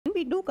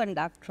we do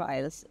conduct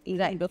trials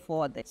even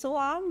before this. So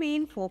our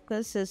main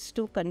focus is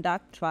to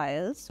conduct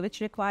trials,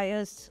 which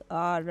requires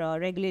our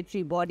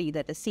regulatory body,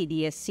 that is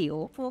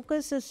CDSCO.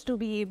 Focus is to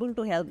be able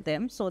to help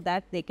them so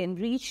that they can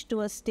reach to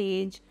a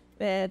stage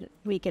where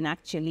we can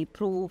actually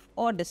prove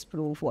or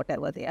disprove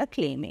whatever they are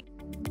claiming.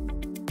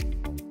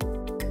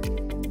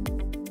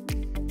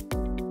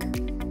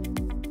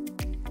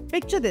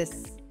 Picture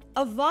this,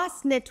 a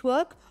vast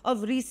network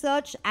of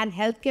research and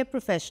healthcare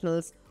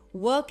professionals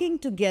working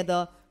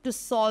together to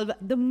solve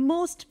the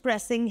most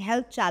pressing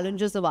health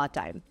challenges of our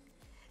time.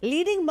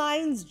 Leading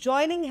minds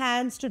joining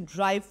hands to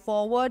drive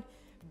forward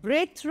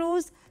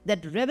breakthroughs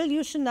that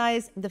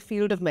revolutionize the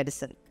field of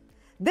medicine.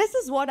 This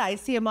is what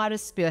ICMR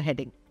is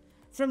spearheading.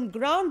 From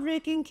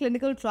groundbreaking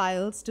clinical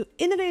trials to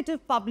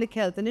innovative public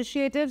health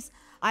initiatives,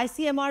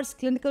 ICMR's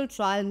clinical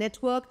trial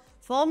network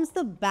forms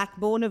the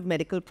backbone of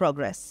medical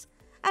progress.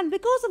 And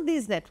because of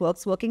these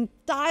networks working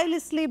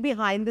tirelessly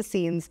behind the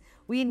scenes,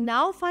 we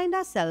now find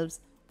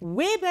ourselves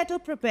way better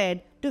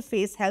prepared to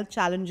face health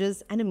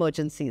challenges and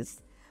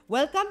emergencies.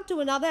 Welcome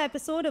to another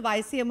episode of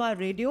ICMR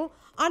Radio,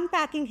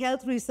 Unpacking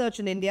Health Research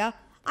in India.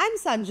 I'm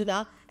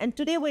Sanjana, and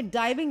today we're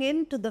diving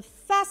into the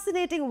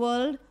fascinating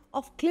world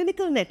of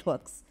clinical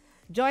networks.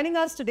 Joining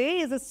us today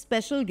is a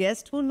special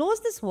guest who knows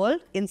this world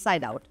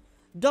inside out.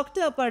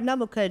 Dr.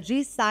 Aparna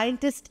Mukherjee,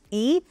 Scientist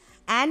E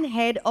and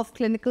Head of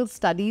Clinical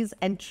Studies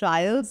and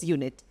Trials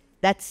Unit,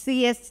 that's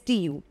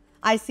CSTU,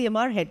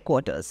 ICMR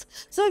headquarters.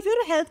 So if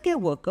you're a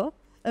healthcare worker,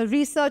 a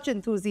research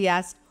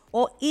enthusiast,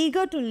 or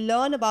eager to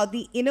learn about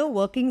the inner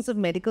workings of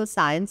medical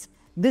science,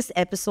 this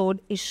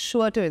episode is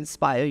sure to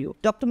inspire you.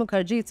 Dr.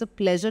 Mukherjee, it's a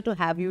pleasure to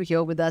have you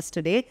here with us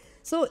today.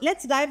 So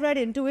let's dive right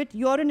into it.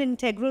 You're an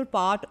integral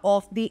part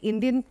of the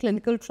Indian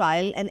Clinical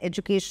Trial and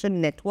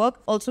Education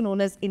Network, also known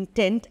as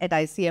INTENT at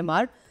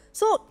ICMR.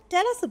 So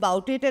tell us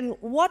about it and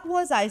what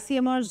was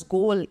ICMR's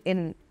goal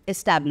in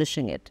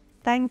establishing it?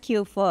 Thank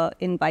you for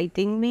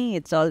inviting me.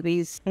 It's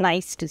always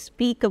nice to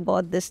speak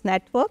about this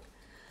network.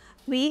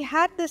 We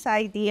had this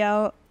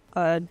idea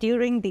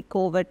during the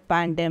COVID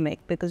pandemic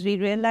because we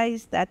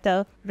realized that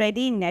a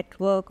ready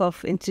network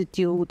of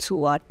institutes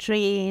who are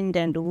trained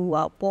and who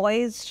are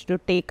poised to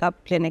take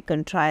up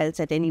clinical trials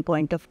at any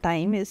point of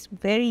time is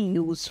very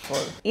useful.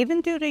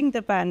 Even during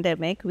the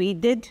pandemic, we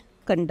did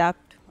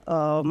conduct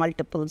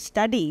multiple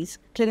studies,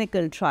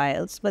 clinical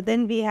trials, but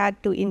then we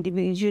had to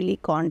individually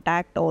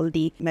contact all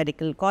the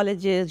medical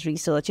colleges,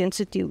 research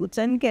institutes,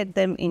 and get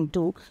them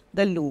into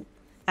the loop.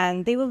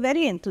 And they were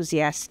very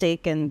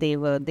enthusiastic and they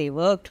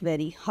worked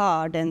very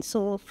hard. And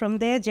so from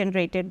there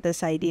generated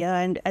this idea.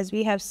 And as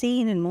we have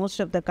seen in most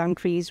of the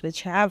countries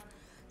which have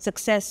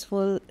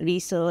successful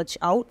research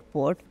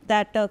output,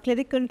 that a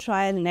clinical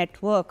trial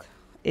network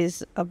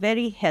is a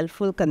very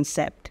helpful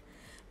concept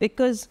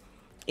because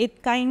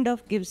it kind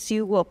of gives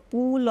you a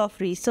pool of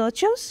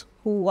researchers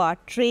who are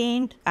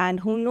trained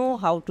and who know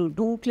how to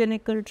do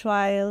clinical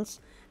trials.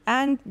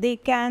 And they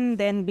can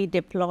then be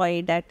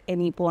deployed at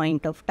any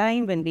point of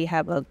time when we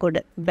have a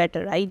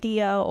better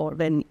idea, or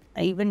when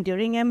even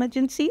during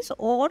emergencies,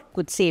 or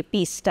could say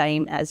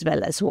peacetime as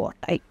well as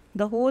wartime.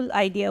 The whole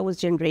idea was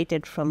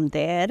generated from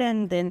there,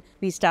 and then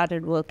we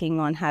started working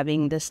on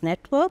having this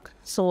network.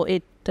 So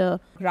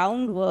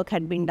groundwork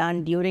had been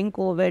done during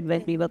COVID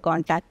when we were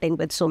contacting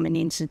with so many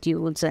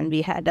institutes, and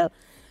we had a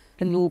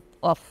loop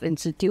of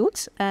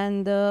institutes.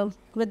 And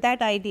with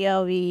that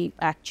idea, we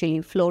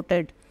actually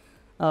floated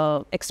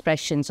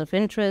expressions of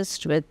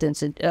interest with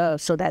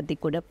so that they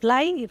could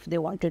apply if they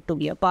wanted to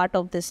be a part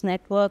of this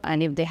network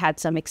and if they had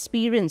some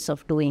experience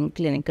of doing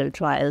clinical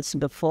trials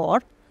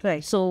before.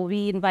 Right. So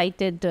we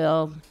invited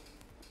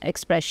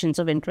expressions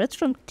of interest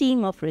from a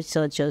team of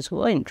researchers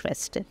who are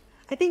interested.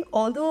 I think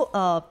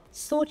although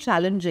so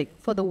challenging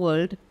for the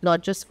world,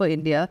 not just for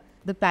India,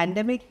 the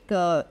pandemic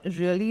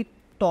really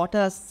taught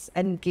us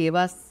and gave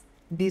us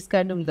these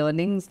kind of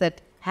learnings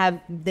that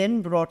have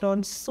then brought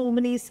on so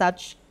many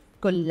such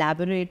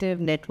collaborative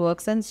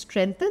networks and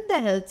strengthen the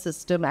health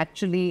system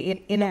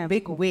actually in a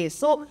big way.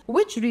 So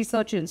which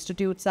research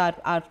institutes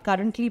are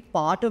currently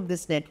part of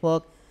this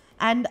network?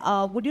 And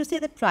would you say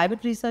that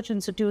private research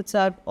institutes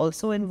are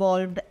also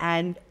involved?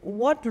 And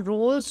what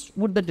roles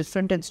would the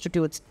different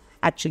institutes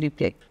actually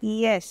play?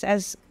 Yes,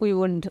 as we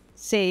would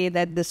say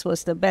that this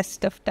was the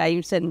best of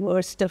times and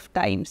worst of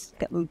times.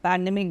 The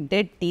pandemic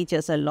did teach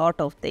us a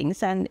lot of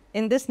things. And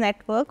in this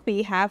network,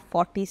 we have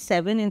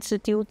 47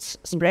 institutes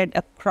spread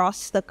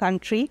across the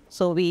country.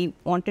 So we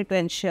wanted to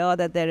ensure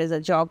that there is a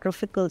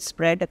geographical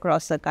spread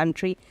across the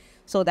country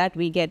so that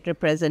we get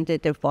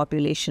representative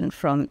population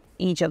from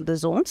each of the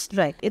zones.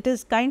 Right. It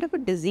is kind of a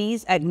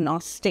disease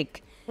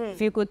agnostic.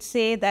 If you could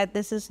say that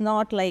this is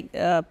not like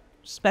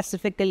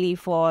specifically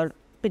for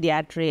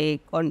pediatric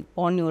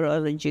or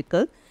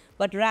neurological,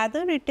 but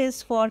rather it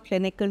is for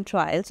clinical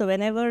trials. So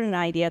whenever an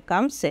idea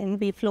comes in,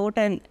 we float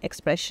an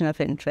expression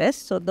of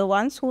interest. So the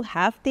ones who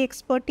have the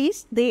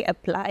expertise, they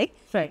apply,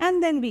 right,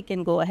 and then we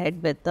can go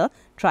ahead with the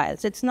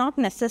trials. It's not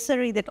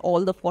necessary that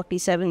all the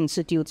 47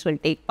 institutes will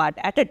take part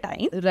at a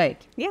time.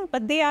 Right. Yeah,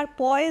 but they are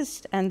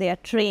poised and they are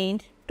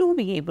trained to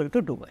be able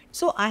to do it.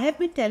 So I have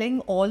been telling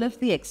all of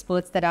the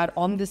experts that are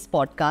on this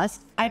podcast,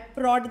 I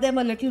prod them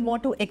a little more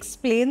to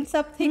explain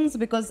some things,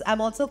 because I'm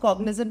also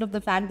cognizant of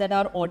the fact that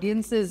our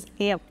audience is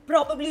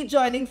probably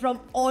joining from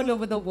all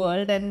over the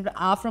world and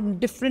are from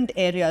different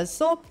areas.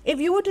 So if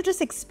you were to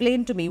just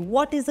explain to me,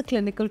 what is a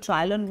clinical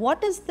trial and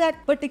what does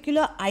that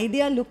particular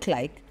idea look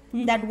like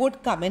that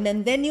would come in,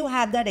 and then you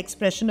have that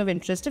expression of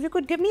interest. If you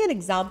could give me an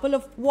example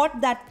of what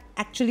that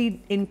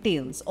actually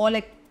entails, or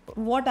like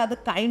what are the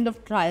kind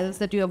of trials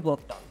that you have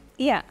worked on?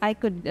 Yeah, I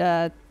could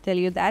tell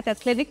you that. A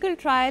clinical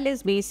trial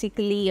is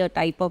basically a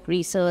type of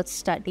research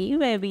study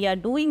where we are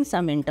doing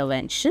some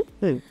intervention.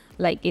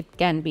 Like it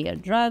can be a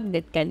drug,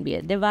 it can be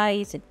a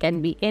device, it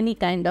can be any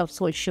kind of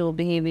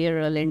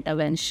socio-behavioral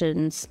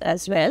interventions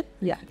as well.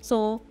 Yeah.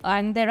 So,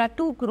 and there are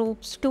two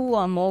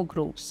or more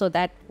groups. So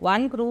that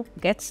one group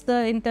gets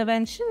the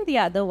intervention, the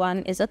other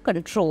one is a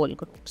control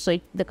group. So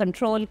the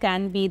control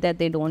can be that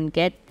they don't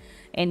get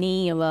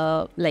any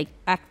like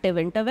active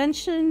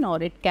intervention,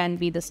 or it can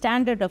be the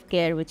standard of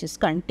care which is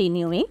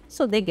continuing.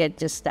 So they get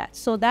just that.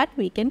 So that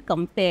we can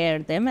compare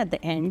them at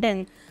the end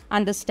and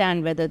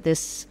understand whether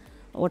this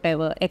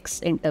whatever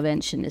X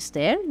intervention is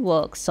there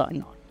works or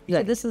not.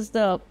 Right. So this is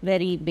the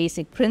very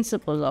basic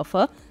principle of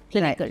a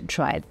clinical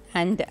trial.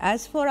 And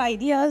as for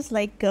ideas,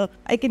 like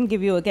I can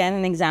give you again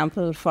an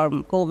example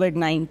from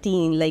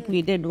COVID-19. Like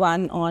we did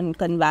one on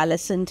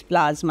convalescent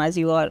plasma. As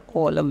you are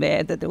all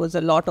aware that there was a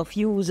lot of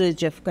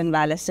usage of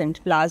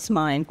convalescent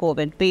plasma in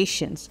COVID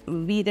patients.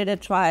 We did a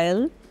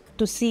trial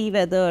to see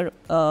whether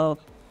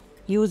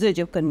usage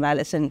of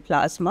convalescent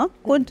plasma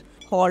could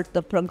halt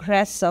the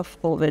progress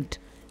of COVID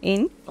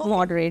in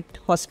moderate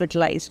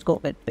hospitalized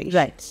COVID patients.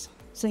 Right.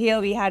 So here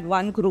we had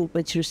one group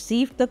which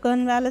received the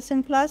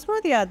convalescent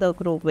plasma, the other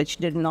group which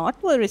did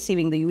not were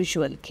receiving the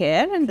usual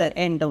care, and at the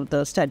end of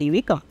the study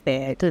we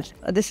compared.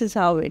 This is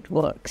how it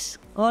works.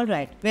 All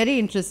right. Very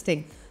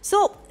interesting.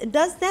 So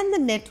does then the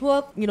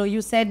network,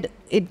 you said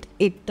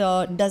it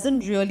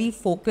doesn't really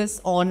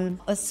focus on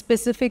a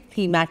specific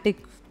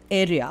thematic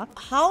area.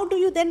 How do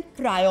you then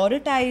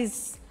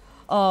prioritize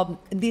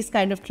these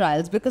kind of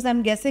trials? Because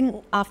I'm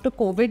guessing after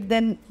COVID,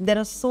 then there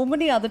are so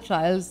many other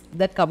trials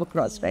that come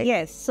across, right?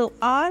 Yes. So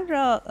our,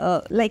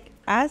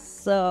 as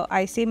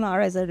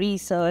ICMR as a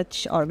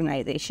research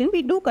organization,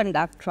 we do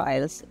conduct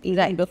trials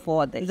even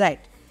before this. Right.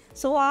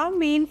 So our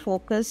main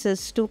focus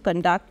is to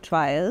conduct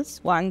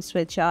trials, ones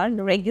which are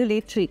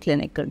regulatory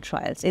clinical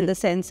trials, in the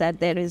sense that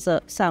there is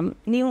some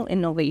new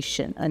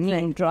innovation, a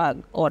new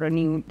drug or a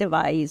new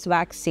device,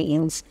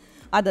 vaccines,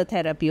 other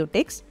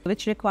therapeutics,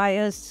 which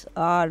requires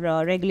our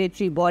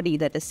regulatory body,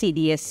 that is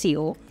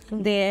CDSCO,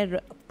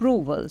 their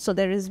approval. So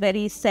there is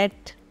very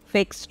set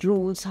fixed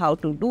rules how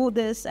to do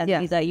this, and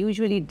these are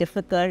usually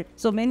difficult.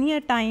 So many a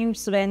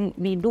times when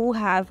we do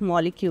have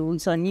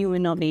molecules or new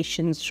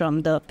innovations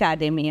from the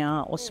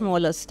academia or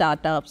smaller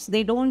startups,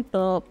 they don't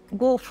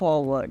go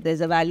forward.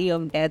 There's a valley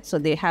of death, so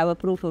they have a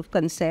proof of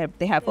concept,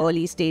 they have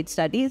early stage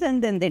studies,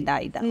 and then they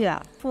die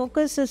down.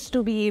 Focus is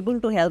to be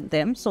able to help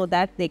them so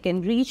that they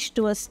can reach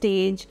to a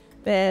stage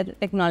where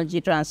technology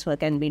transfer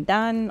can be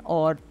done,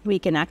 or we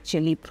can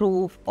actually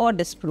prove or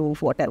disprove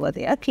whatever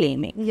they are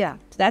claiming. So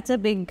that's a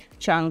big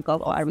chunk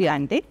of our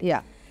mandate.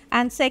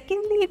 And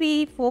secondly,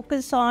 we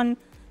focus on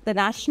the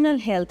national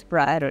health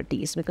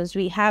priorities, because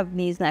we have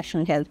these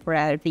national health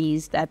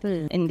priorities that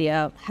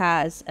India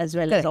has, as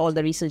well as all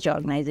the research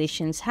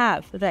organizations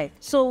have.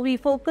 So we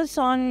focus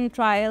on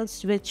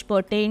trials which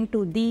pertain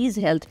to these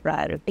health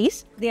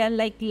priorities. They are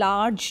like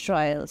large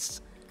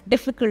trials,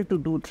 difficult to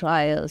do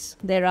trials.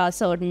 There are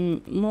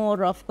certain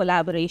more of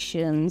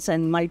collaborations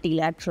and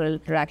multilateral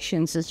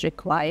interactions is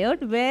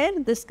required, where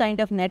this kind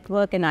of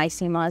network and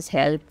ICMR's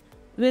help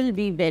will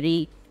be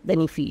very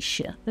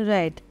beneficial.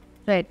 Right.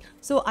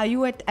 So are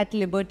you at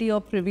liberty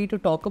or privy to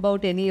talk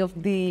about any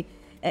of the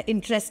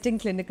interesting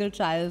clinical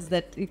trials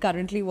that you're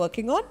currently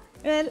working on?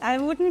 Well, I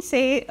wouldn't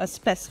say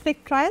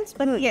specific trials,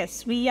 but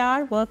yes, we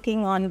are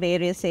working on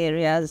various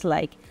areas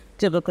like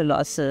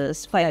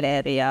tuberculosis,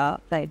 filaria,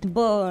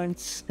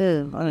 burns,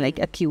 like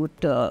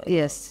acute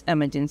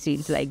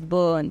emergencies like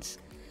burns,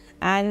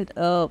 and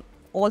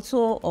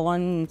also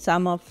on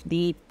some of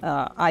the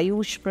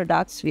Ayush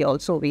products.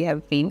 We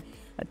have been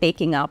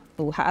taking up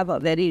to have a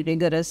very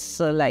rigorous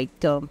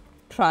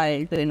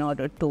trial in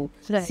order to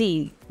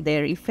see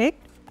their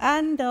effect.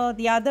 And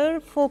the other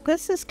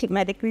focus is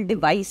medical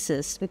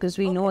devices, because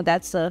we know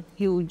that's a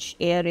huge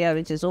area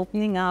which is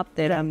opening up.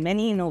 There are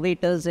many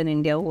innovators in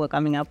India who are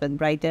coming up with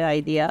brighter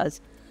ideas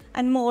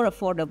and more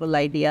affordable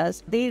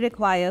ideas. They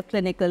require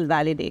clinical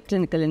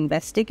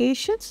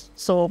investigations.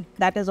 So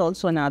that is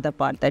also another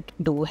part that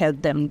do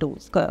help them do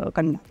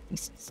conduct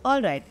these.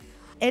 All right.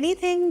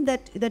 Anything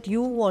that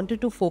you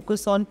wanted to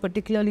focus on,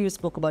 particularly you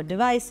spoke about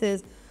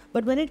devices,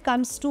 But when it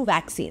comes to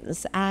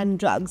vaccines and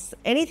drugs,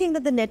 anything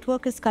that the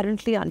network is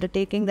currently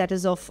undertaking that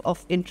is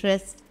of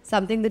interest,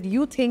 something that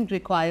you think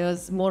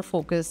requires more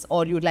focus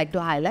or you'd like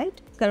to highlight?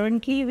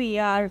 Currently, we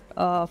are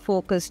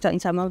focused on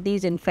some of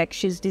these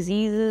infectious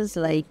diseases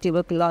like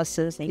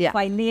tuberculosis, like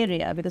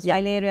filaria, because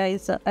filaria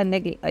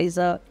is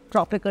a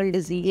tropical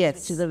disease,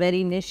 which is a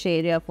very niche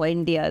area for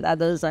India.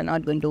 Others are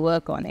not going to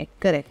work on it.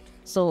 Correct.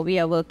 So we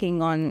are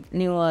working on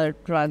newer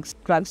drugs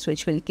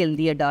which will kill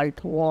the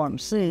adult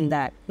worms in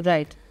that.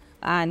 Right.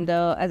 And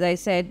as I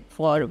said,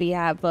 we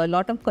have a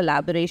lot of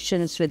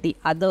collaborations with the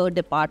other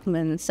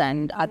departments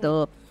and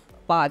other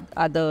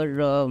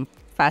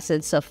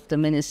facets of the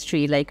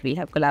ministry. Like we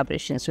have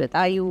collaborations with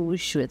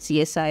Ayush, with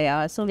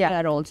CSIR. So we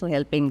are also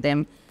helping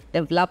them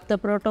develop the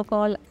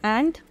protocol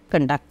and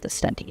conduct the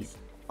studies.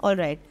 All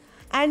right.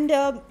 And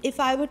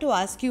if I were to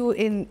ask you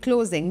in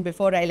closing,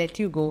 before I let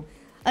you go,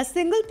 a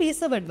single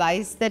piece of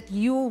advice that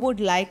you would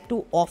like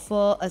to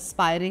offer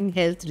aspiring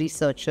health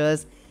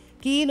researchers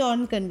keen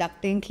on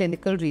conducting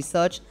clinical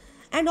research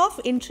and of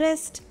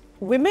interest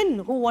women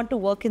who want to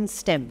work in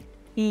STEM?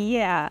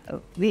 Yeah,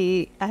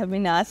 I have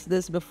been asked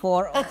this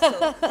before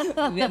also,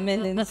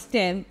 women in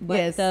STEM.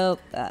 But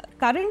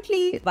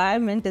currently,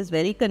 environment is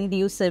very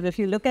conducive. If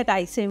you look at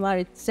ICMR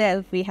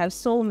itself, we have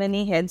so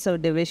many heads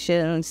of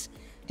divisions,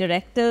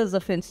 directors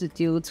of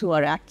institutes who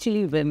are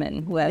actually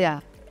women who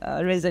have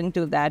risen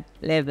to that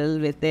level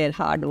with their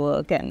hard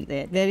work and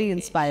their... Very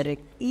inspiring.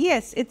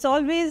 Yes, it's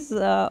always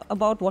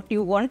about what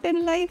you want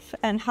in life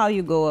and how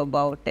you go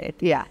about it.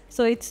 Yeah.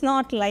 So it's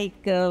not like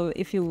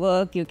if you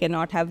work, you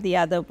cannot have the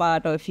other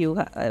part, or if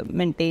you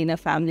maintain a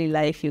family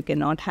life, you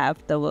cannot have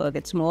the work.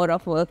 It's more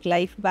of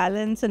work-life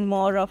balance and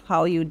more of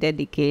how you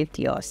dedicate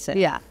yourself.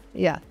 Yeah,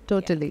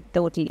 totally. Yeah,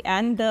 totally.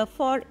 And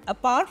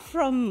apart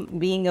from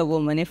being a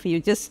woman, if you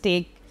just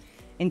take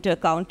into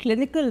account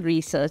clinical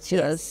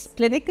researchers.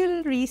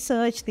 Clinical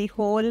research, the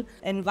whole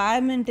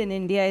environment in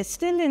India is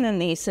still in a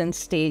nascent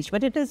stage,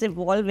 but it is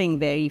evolving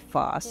very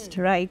fast,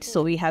 right?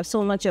 So we have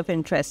so much of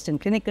interest in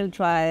clinical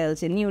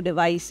trials, in new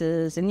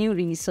devices, in new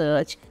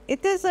research.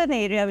 It is an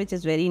area which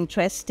is very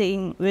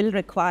interesting, will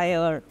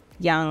require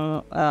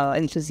young,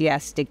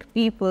 enthusiastic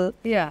people.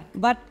 Yeah.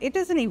 But it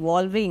is an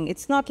evolving,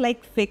 it's not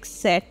like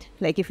fixed set.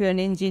 Like if you're an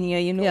engineer,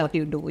 you know what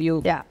you do.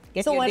 You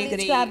get so your one degree.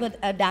 needs to have an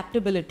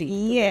adaptability.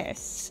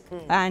 Yes.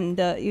 And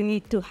you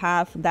need to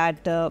have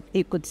that,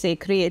 you could say,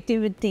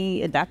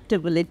 creativity,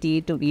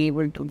 adaptability to be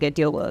able to get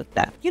your work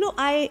done. You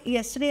know,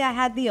 yesterday I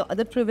had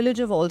the privilege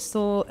of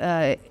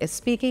also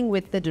speaking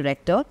with the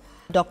director,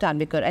 Dr.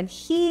 Anbikar, and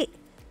he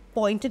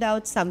pointed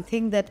out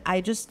something that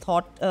I just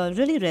thought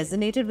really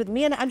resonated with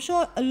me, and I'm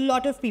sure a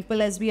lot of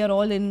people, as we are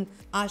all in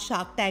our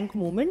Shark Tank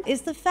moment,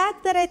 is the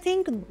fact that I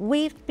think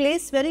we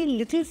place very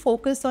little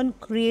focus on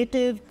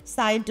creative,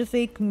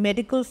 scientific,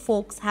 medical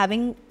folks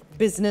having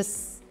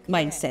business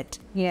mindset.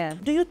 Yeah.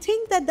 Do you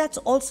think that that's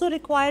also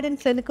required in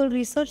clinical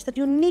research, that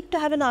you need to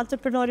have an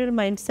entrepreneurial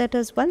mindset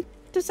as well?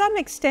 To some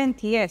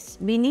extent, yes.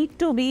 We need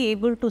to be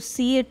able to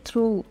see it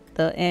through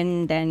the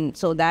end, and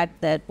so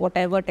that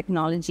whatever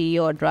technology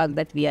or drug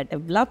that we are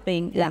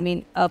developing, I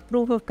mean, a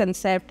proof of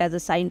concept as a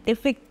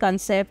scientific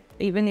concept,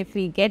 even if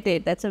we get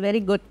it, that's a very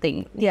good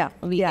thing.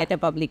 We get a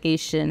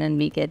publication and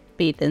we get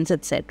patents,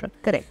 etc.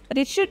 Correct. But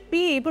it should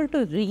be able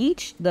to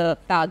reach the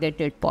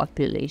targeted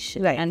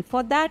population. Right. And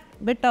for that,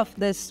 bit of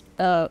this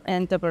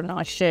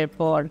entrepreneurship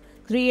or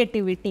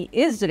creativity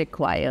is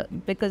required,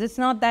 because it's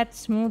not that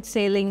smooth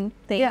sailing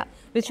thing,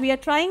 which we are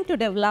trying to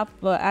develop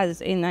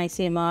as in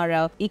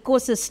ICMR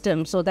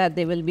ecosystem, so that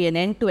there will be an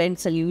end-to-end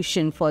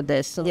solution for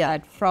this, so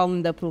that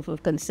from the proof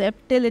of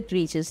concept till it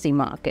reaches the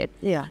market.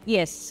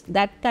 Yes,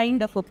 that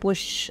kind of a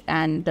push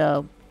and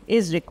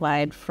is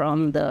required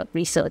from the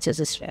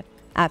researchers as well.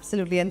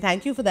 Absolutely, and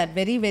thank you for that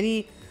very,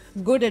 very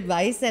good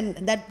advice, and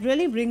that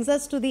really brings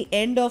us to the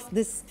end of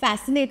this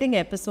fascinating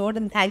episode,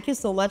 and thank you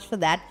so much for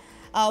that.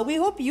 We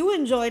hope you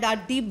enjoyed our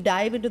deep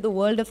dive into the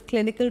world of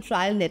clinical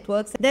trial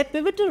networks, their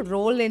pivotal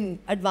role in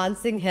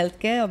advancing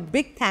healthcare. A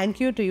big thank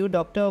you to you,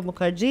 Dr.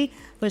 Mukherjee,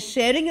 for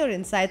sharing your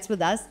insights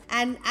with us.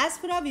 And as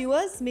for our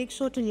viewers, make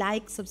sure to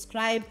like,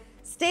 subscribe,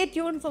 stay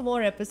tuned for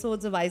more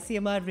episodes of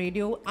ICMR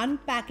Radio,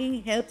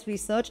 unpacking health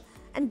research.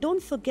 And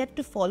don't forget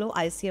to follow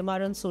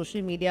ICMR on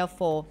social media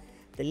for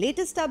the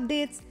latest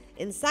updates,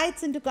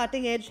 insights into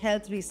cutting-edge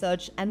health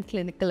research and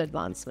clinical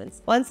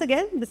advancements. Once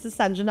again, this is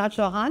Sanjana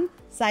Chauhan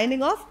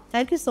signing off.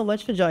 Thank you so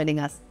much for joining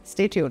us.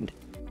 Stay tuned.